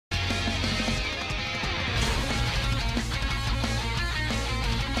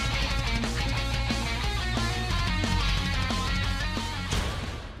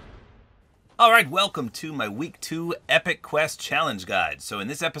Alright, welcome to my Week 2 Epic Quest Challenge Guide. So in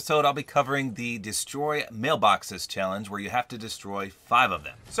this episode, I'll be covering the Destroy Mailboxes challenge, where you have to destroy 5 of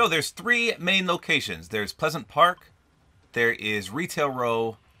them. So there's 3 main locations. There's Pleasant Park, there is Retail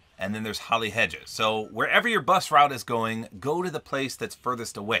Row, and then there's Holly Hedges. So wherever your bus route is going, go to the place that's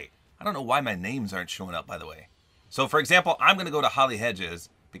furthest away. I don't know why my names aren't showing up, by the way. So for example, I'm going to go to Holly Hedges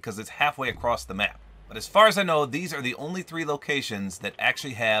because it's halfway across the map. But as far as I know, these are the only 3 locations that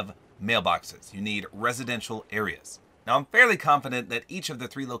actually have mailboxes. You need residential areas. Now I'm fairly confident that each of the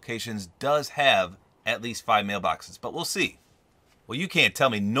 3 locations does have at least 5 mailboxes, but we'll see. Well, you can't tell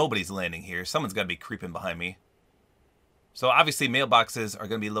me nobody's landing here. Someone's got to be creeping behind me. So obviously mailboxes are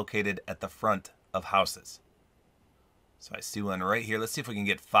going to be located at the front of houses. So I see one right here. Let's see if we can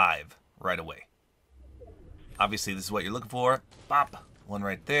get 5 right away. Obviously this is what you're looking for. Bop. One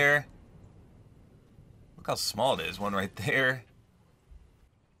right there. Look how small it is. One right there.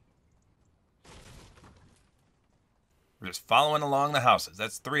 We're just following along the houses.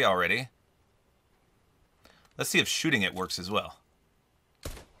 That's 3 already. Let's see if shooting it works as well.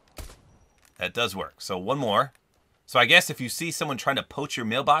 That does work. So 1 more. So I guess if you see someone trying to poach your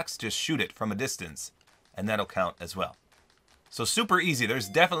mailbox, just shoot it from a distance, and that'll count as well. So super easy. There's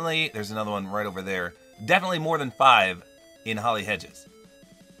another one right over there. Definitely more than 5 in Holly Hedges.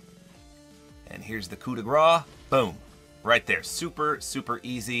 And here's the coup de grace. Boom. Right there. Super, super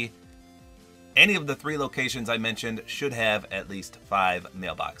easy. Any of the 3 locations I mentioned should have at least 5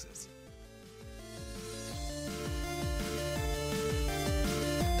 mailboxes.